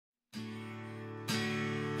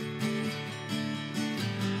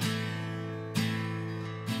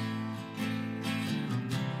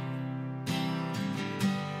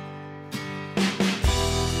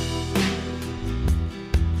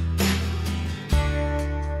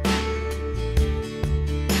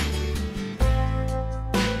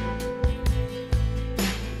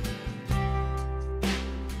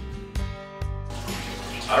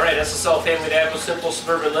SSLFamilyDad with Simple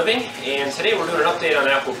Suburban Living, and today we're doing an update on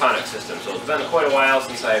the Aquaponics system. So it's been quite a while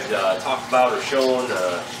since I've talked about or shown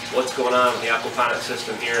what's going on with the Aquaponics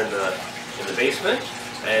system here in the basement.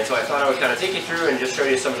 And so I thought I would kind of take you through and just show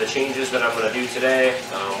you some of the changes that I'm going to do today,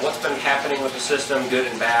 what's been happening with the system, good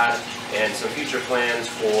and bad, and some future plans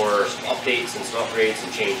for some updates and some upgrades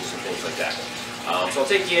and changes and things like that. So I'll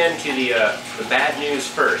take you into the bad news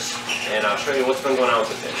first, and I'll show you what's been going on with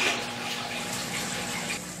the fish.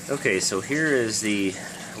 Okay, so here is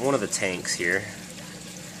one of the tanks here,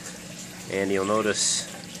 and you'll notice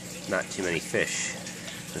not too many fish.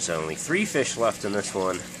 There's only 3 fish left in this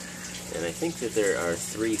one, and I think that there are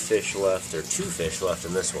 3 fish left, or 2 fish left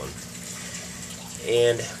in this one.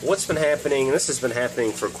 And what's been happening, and this has been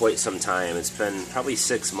happening for quite some time, it's been probably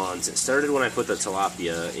 6 months. It started when I put the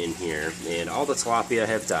tilapia in here, and all the tilapia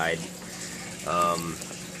have died.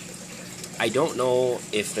 I don't know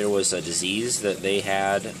if there was a disease that they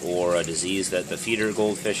had, or a disease that the feeder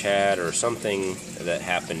goldfish had, or something that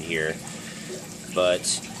happened here. But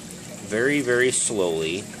very, very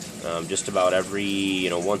slowly, just about every,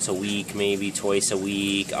 once a week, maybe twice a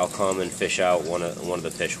week, I'll come and fish out. One of the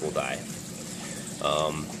fish will die.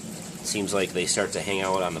 Seems like they start to hang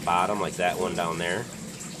out on the bottom, like that one down there,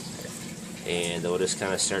 and they'll just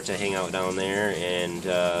kind of start to hang out down there, and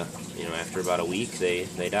after about a week they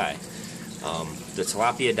die. The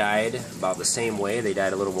tilapia died about the same way. They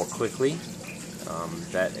died a little more quickly.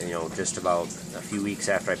 Just about a few weeks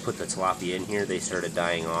after I put the tilapia in here, they started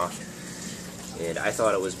dying off. And I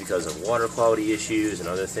thought it was because of water quality issues and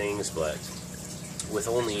other things, but with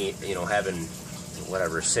only, having,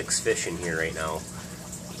 6 fish in here right now,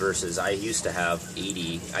 versus I used to have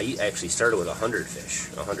 80, I actually started with 100 fish,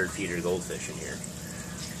 100 feeder goldfish in here.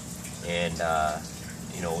 And,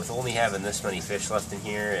 with only having this many fish left in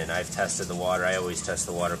here, and I've tested the water, I always test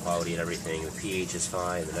the water quality and everything. The pH is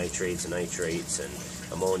fine, the nitrates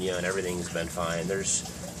and ammonia and everything's been fine. There's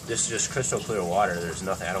just crystal clear water. There's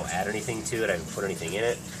nothing, I don't add anything to it, I haven't put anything in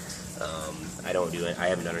it. I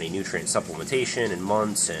haven't done any nutrient supplementation in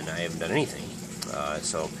months, and I haven't done anything.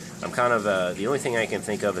 So I'm kind of, the only thing I can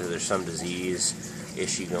think of is there's some disease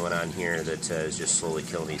issue going on here that is just slowly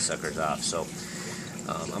killing these suckers off. So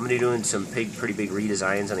I'm going to be doing some pretty big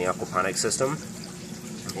redesigns on the aquaponics system,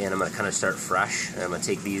 and I'm going to kind of start fresh. I'm going to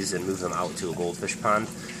take these and move them out to a goldfish pond,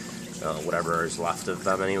 whatever is left of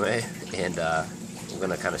them anyway, and I'm going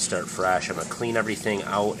to kind of start fresh. I'm going to clean everything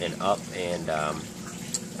out and up, and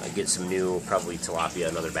get some new, probably tilapia,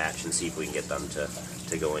 another batch, and see if we can get them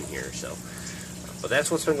to go in here. So, but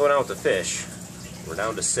that's what's been going on with the fish. We're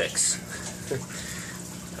down to 6.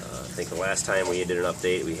 I think the last time we did an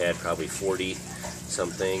update, we had probably 40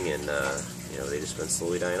 something, and they just been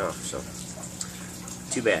slowly dying off. So,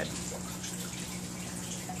 too bad.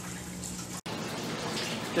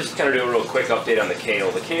 Just kind of do a real quick update on the kale.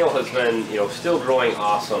 The kale has been, still growing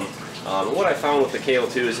awesome. What I found with the kale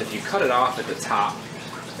too is if you cut it off at the top,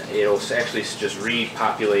 it'll actually just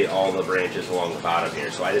repopulate all the branches along the bottom here.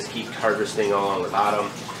 So I just keep harvesting along the bottom,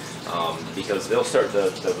 because they'll start,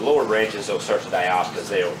 the lower branches will start to die off because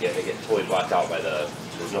they get totally blocked out by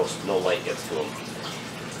there's no light gets to them.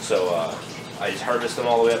 So I just harvest them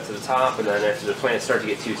all the way up to the top, and then after the plants start to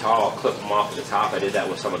get too tall, I'll clip them off at the top. I did that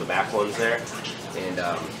with some of the back ones there, and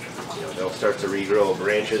they'll start to regrow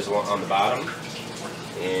branches on the bottom,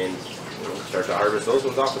 and start to harvest those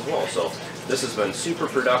ones off as well. So this has been super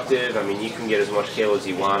productive. I mean, you can get as much kale as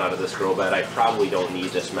you want out of this grow bed. I probably don't need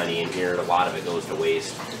this many in here. A lot of it goes to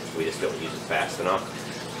waste. We just don't use it fast enough.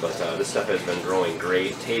 But this stuff has been growing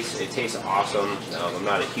great. It tastes awesome. I'm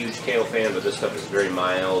not a huge kale fan, but this stuff is very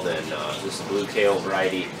mild, and this is blue kale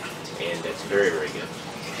variety, and it's very, very good.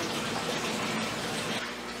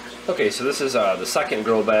 Okay, so this is the second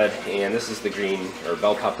grow bed, and this is the green, or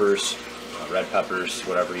bell peppers, red peppers,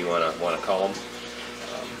 whatever you want to call them.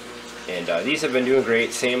 And these have been doing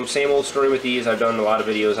great. Same old story with these. I've done a lot of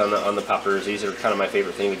videos on the peppers. These are kind of my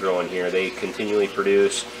favorite thing to grow in here. They continually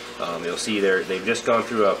produce. You'll see they've just gone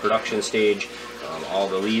through a production stage. All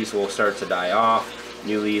the leaves will start to die off.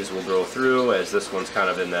 New leaves will grow through, as this one's kind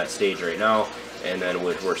of in that stage right now. And then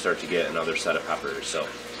we'll start to get another set of peppers. So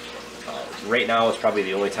right now is probably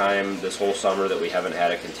the only time this whole summer that we haven't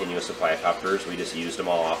had a continuous supply of peppers. We just used them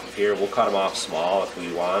all off of here. We'll cut them off small if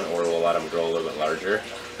we want, or we'll let them grow a little bit larger.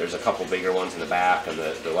 There's a couple bigger ones in the back, and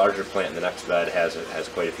the larger plant in the next bed has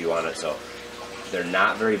quite a few on it. So they're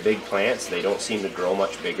not very big plants. They don't seem to grow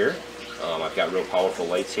much bigger. I've got real powerful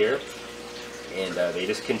lights here, and they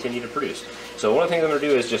just continue to produce. So one of the things I'm going to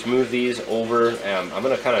do is just move these over. I'm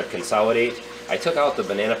going to kind of consolidate. I took out the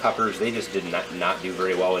banana peppers. They just did not do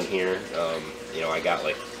very well in here. I got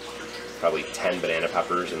like probably 10 banana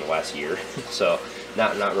peppers in the last year, so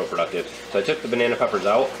not real productive. So I took the banana peppers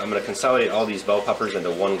out. I'm going to consolidate all these bell peppers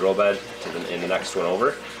into one grow bed in the next one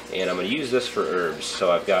over, and I'm going to use this for herbs.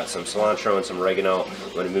 So I've got some cilantro and some oregano.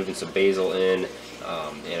 I'm going to move in some basil in,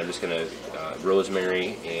 and I'm just going to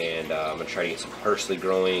rosemary, and I'm going to try to get some parsley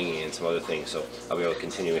growing and some other things. So I'll be able to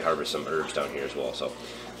continually harvest some herbs down here as well. So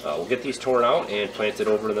we'll get these torn out and planted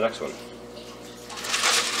over to the next one.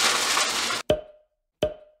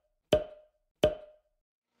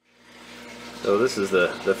 So this is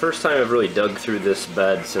the first time I've really dug through this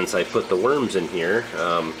bed since I put the worms in here.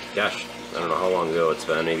 Gosh, I don't know how long ago it's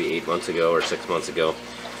been, maybe 8 months ago or 6 months ago.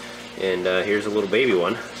 And here's a little baby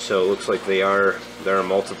one. So it looks like they are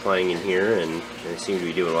multiplying in here, and they seem to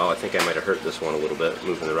be doing well. I think I might have hurt this one a little bit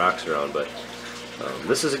moving the rocks around, but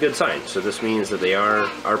this is a good sign. So this means that they are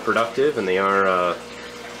productive, and they are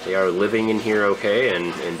living in here okay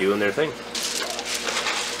and doing their thing.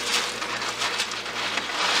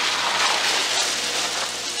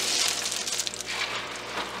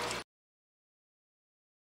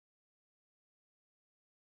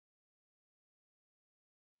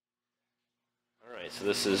 So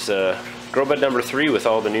this is grow bed number 3 with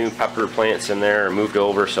all the new pepper plants in there moved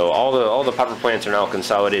over. So all the pepper plants are now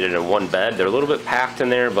consolidated in one bed. They're a little bit packed in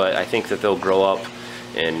there, but I think that they'll grow up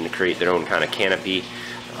and create their own kind of canopy.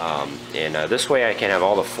 This way I can have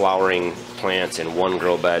all the flowering plants in one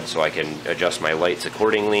grow bed, so I can adjust my lights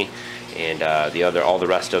accordingly. And all the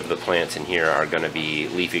rest of the plants in here are going to be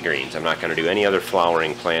leafy greens. I'm not going to do any other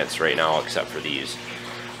flowering plants right now except for these.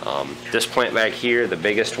 This plant back here, the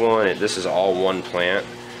biggest one, this is all one plant.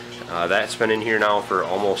 That's been in here now for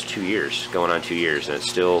almost 2 years, going on 2 years, and it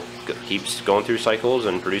still keeps going through cycles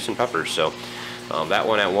and producing peppers. So that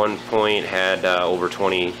one at one point had over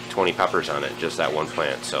 20 peppers on it, just that one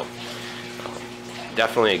plant. So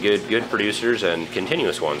definitely a good producers and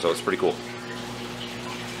continuous one, so it's pretty cool.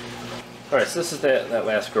 Alright, so this is that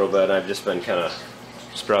last grow bed. I've just been kind of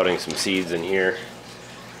sprouting some seeds in here.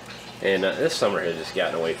 And this summer has just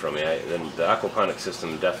gotten away from me. The aquaponics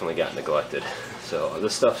system definitely got neglected. So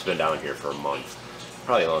this stuff's been down here for a month,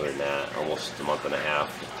 probably longer than that, almost a month and a half.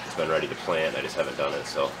 It's been ready to plant, I just haven't done it.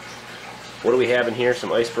 So what do we have in here?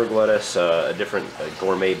 Some iceberg lettuce, a different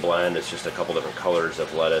gourmet blend. It's just a couple different colors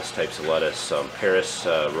of lettuce, types of lettuce. Some Paris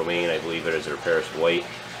romaine, I believe it is, or Paris white,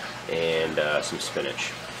 and some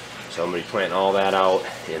spinach. So I'm going to be planting all that out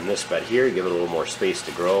in this bed here, give it a little more space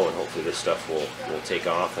to grow, and hopefully this stuff will take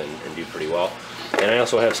off and do pretty well. And I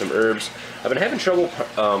also have some herbs. I've been having trouble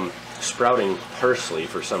sprouting parsley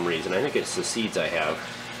for some reason. I think it's the seeds I have.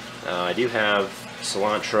 I do have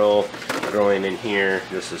cilantro growing in here.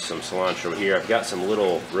 This is some cilantro here. I've got some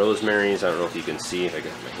little rosemaries. I don't know if you can see if I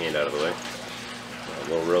get my hand out of the way.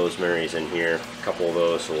 Little rosemaries in here, a couple of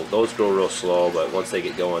those. So those grow real slow, but once they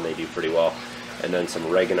get going, they do pretty well. And then some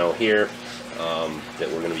oregano here that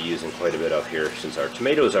we're going to be using quite a bit of here, since our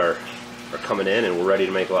tomatoes are coming in and we're ready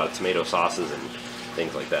to make a lot of tomato sauces and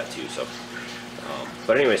things like that too. So,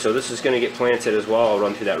 but anyway, so this is going to get planted as well. I'll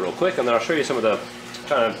run through that real quick, and then I'll show you some of the,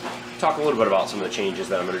 kind of talk a little bit about some of the changes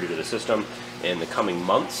that I'm going to do to the system in the coming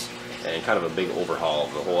months, and kind of a big overhaul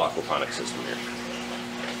of the whole aquaponics system here.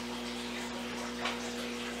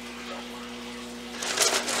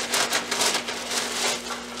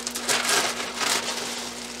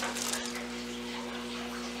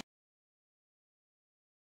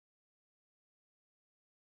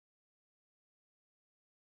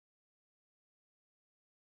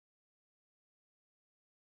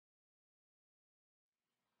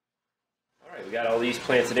 Alright, we got all these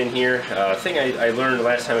planted in here. Thing I learned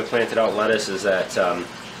last time I planted out lettuce is that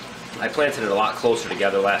I planted it a lot closer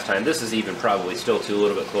together last time. This is even probably still a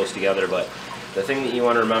little bit close together, but the thing that you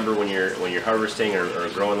want to remember when you're harvesting or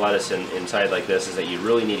growing lettuce inside like this is that you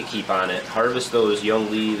really need to keep on it. Harvest those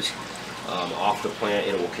young leaves off the plant.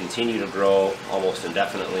 It will continue to grow almost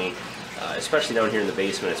indefinitely. Especially down here in the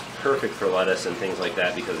basement, it's perfect for lettuce and things like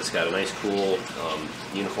that because it's got a nice cool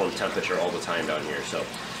uniform temperature all the time down here. So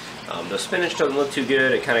the spinach doesn't look too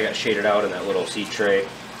good. It kind of got shaded out in that little seed tray,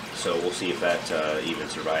 so we'll see if that even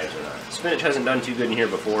survives or not. Spinach hasn't done too good in here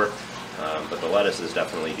before, but the lettuces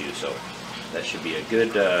definitely do, so that should be a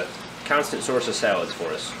good constant source of salads for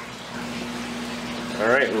us.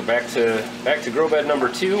 Alright, we're back to grow bed number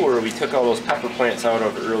 2, where we took all those pepper plants out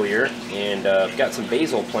of earlier, and I've got some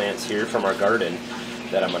basil plants here from our garden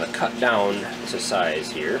that I'm going to cut down to size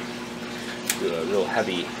here. Do a real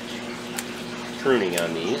heavy pruning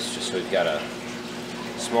on these, just so we've got a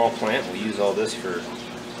small plant. We'll use all this for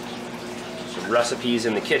some recipes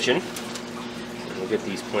in the kitchen. And we'll get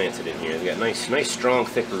these planted in here. They've got nice strong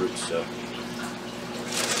thick roots. So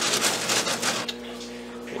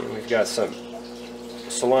and we've got some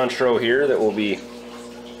cilantro here that will be,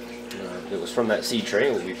 it was from that seed tray,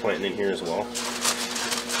 we'll be planting in here as well.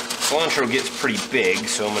 Cilantro gets pretty big,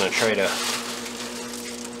 so I'm going to try to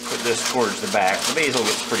put this towards the back. The basil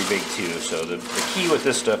gets pretty big too, so the key with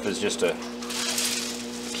this stuff is just to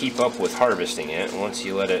keep up with harvesting it. Once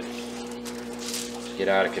you let it get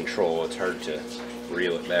out of control, it's hard to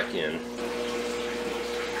reel it back in.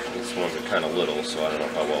 These ones are kind of little, so I don't know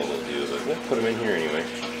how well they'll do, but we'll put them in here anyway.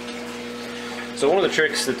 So one of the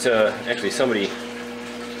tricks that actually somebody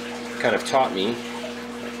kind of taught me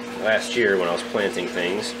last year when I was planting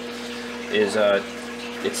things is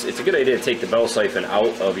it's a good idea to take the bell siphon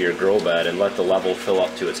out of your grow bed and let the level fill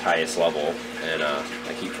up to its highest level. And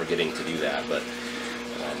I keep forgetting to do that, but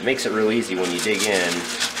it makes it real easy when you dig in.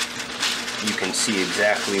 You can see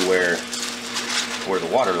exactly where the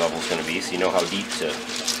water level is going to be, so you know how deep to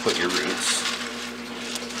put your roots.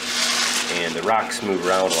 And the rocks move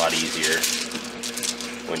around a lot easier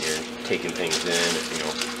when you're taking things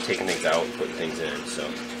in, taking things out and putting things in. So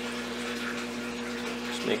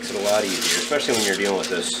just makes it a lot easier, especially when you're dealing with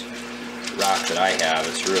this rock that I have.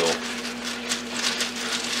 It's real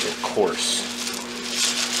coarse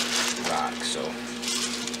rock. So,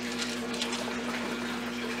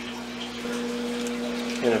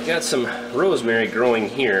 and I've got some rosemary growing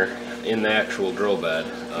here in the actual grow bed.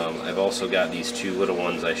 I've also got these two little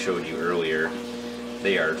ones I showed you earlier.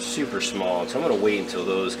 They are super small, so I'm going to wait until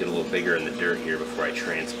those get a little bigger in the dirt here before I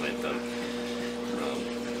transplant them.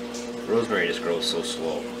 Rosemary just grows so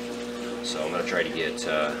slow, so I'm going to try to get,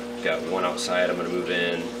 got one outside I'm going to move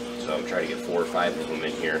in, so I'm trying to get 4 or 5 of them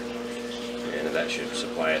in here, and that should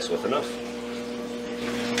supply us with enough.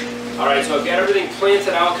 Alright, so I've got everything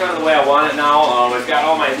planted out kind of the way I want it now. I've got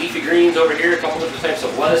all my leafy greens over here, a couple different types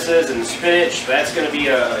of lettuces and spinach. That's going to be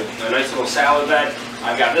a nice little salad bed.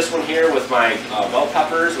 I've got this one here with my bell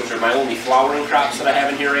peppers, which are my only flowering crops that I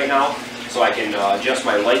have in here right now, so I can adjust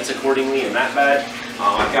my lights accordingly in that bed.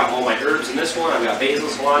 I've got all my herbs in this one. I've got basil,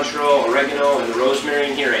 cilantro, oregano, and the rosemary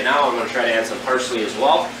in here right now. I'm going to try to add some parsley as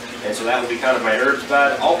well, and so that will be kind of my herbs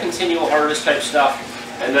bed. All continual harvest type stuff.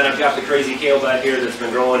 And then I've got the crazy kale bed here that's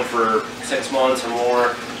been growing for 6 months or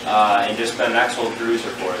more, and just been an excellent producer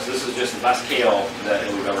for us. This is just the best kale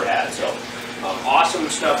that we've ever had. So awesome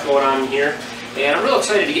stuff going on in here. And I'm real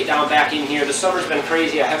excited to get down back in here. The summer's been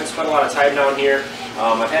crazy. I haven't spent a lot of time down here.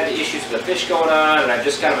 I've had the issues with the fish going on, and I've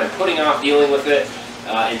just kind of been putting off dealing with it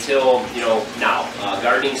until, now.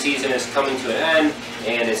 Gardening season is coming to an end,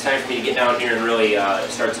 and it's time for me to get down here and really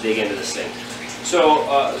start to dig into this thing.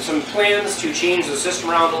 So some plans to change the system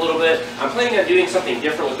around a little bit. I'm planning on doing something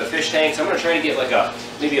different with the fish tanks. I'm going to try to get like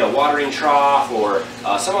maybe a watering trough or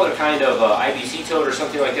some other kind of IBC tote or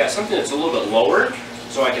something like that, something that's a little bit lower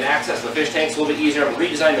so I can access the fish tanks a little bit easier. I'm going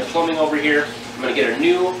to redesign the plumbing over here. I'm going to get a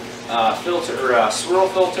new filter or swirl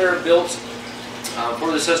filter built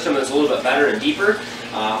for the system that's a little bit better and deeper.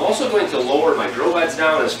 I'm also going to lower my grow beds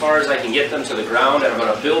down as far as I can get them to the ground, and I'm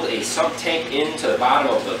going to build a sump tank into the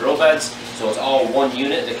bottom of the grow beds, so it's all one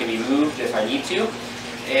unit that can be moved if I need to.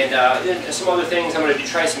 And then some other things, I'm going to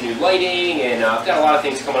try some new lighting, and I've got a lot of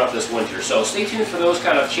things coming up this winter. So stay tuned for those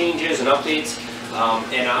kind of changes and updates,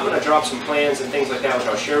 and I'm going to drop some plans and things like that, which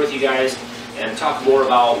I'll share with you guys, and talk more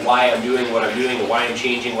about why I'm doing what I'm doing and why I'm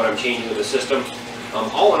changing what I'm changing with the system.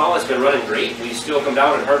 All in all, it's been running great. We still come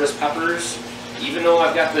down and harvest peppers. Even though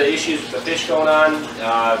I've got the issues with the fish going on,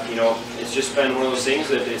 it's just been one of those things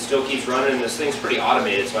that it still keeps running, and this thing's pretty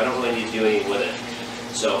automated, so I don't really need to do anything with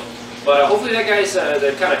it. So, but hopefully that guys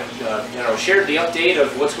that kind of shared the update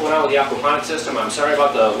of what's going on with the aquaponics system. I'm sorry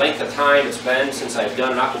about the length of time it's been since I've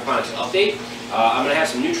done an aquaponics update. I'm going to have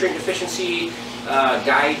some nutrient deficiency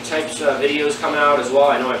guide types videos coming out as well.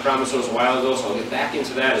 I know I promised those a while ago, so I'll get back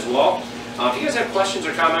into that as well. If you guys have questions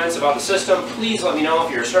or comments about the system, please let me know.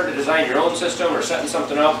 If you're starting to design your own system or setting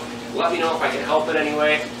something up, let me know if I can help in any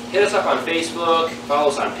way. Hit us up on Facebook, follow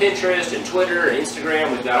us on Pinterest and Twitter and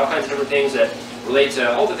Instagram. We've got all kinds of different things that relate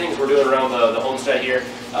to all the things we're doing around the homestead here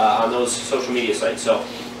on those social media sites. So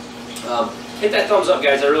hit that thumbs up,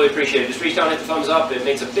 guys. I really appreciate it. Just reach down and hit the thumbs up. It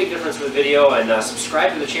makes a big difference for the video. And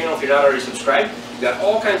subscribe to the channel if you're not already subscribed. We've got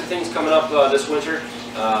all kinds of things coming up this winter.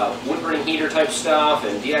 Wood burning heater type stuff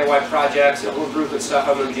and DIY projects and home improvement stuff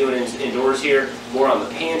I'm going to be doing indoors here, more on the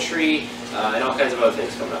pantry, and all kinds of other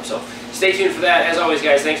things coming up. So stay tuned for that. As always,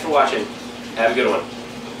 guys, thanks for watching. Have a good one.